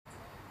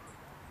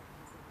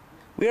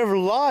We are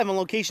live on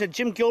location at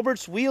Jim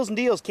Gilbert's Wheels and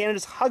Deals,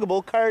 Canada's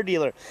huggable car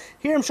dealer.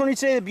 Here I'm showing you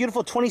today the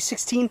beautiful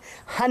 2016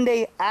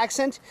 Hyundai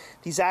Accent.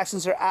 These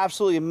Accents are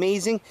absolutely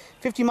amazing.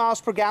 50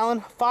 miles per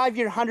gallon,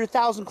 5-year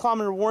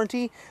 100,000-kilometer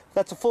warranty.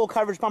 That's a full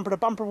coverage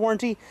bumper-to-bumper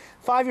warranty.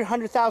 5-year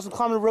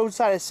 100,000-kilometer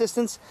roadside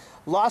assistance.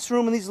 Lots of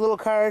room in these little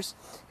cars.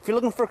 If you're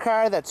looking for a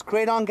car that's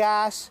great on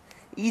gas,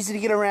 easy to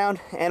get around,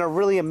 and a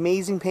really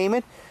amazing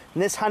payment,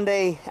 and this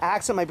Hyundai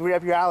Accent might be right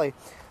up your alley.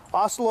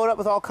 Also load up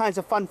with all kinds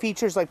of fun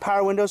features like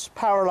power windows,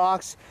 power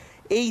locks,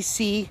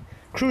 AC,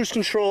 cruise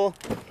control,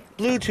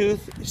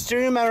 Bluetooth,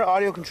 stereo mounted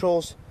audio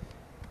controls,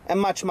 and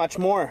much, much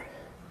more.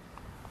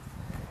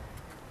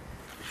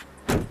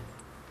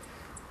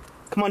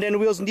 Come on down to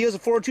Wheels and Deals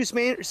at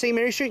 402 St.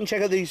 Mary Street and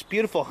check out these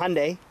beautiful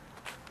Hyundai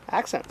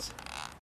Accents.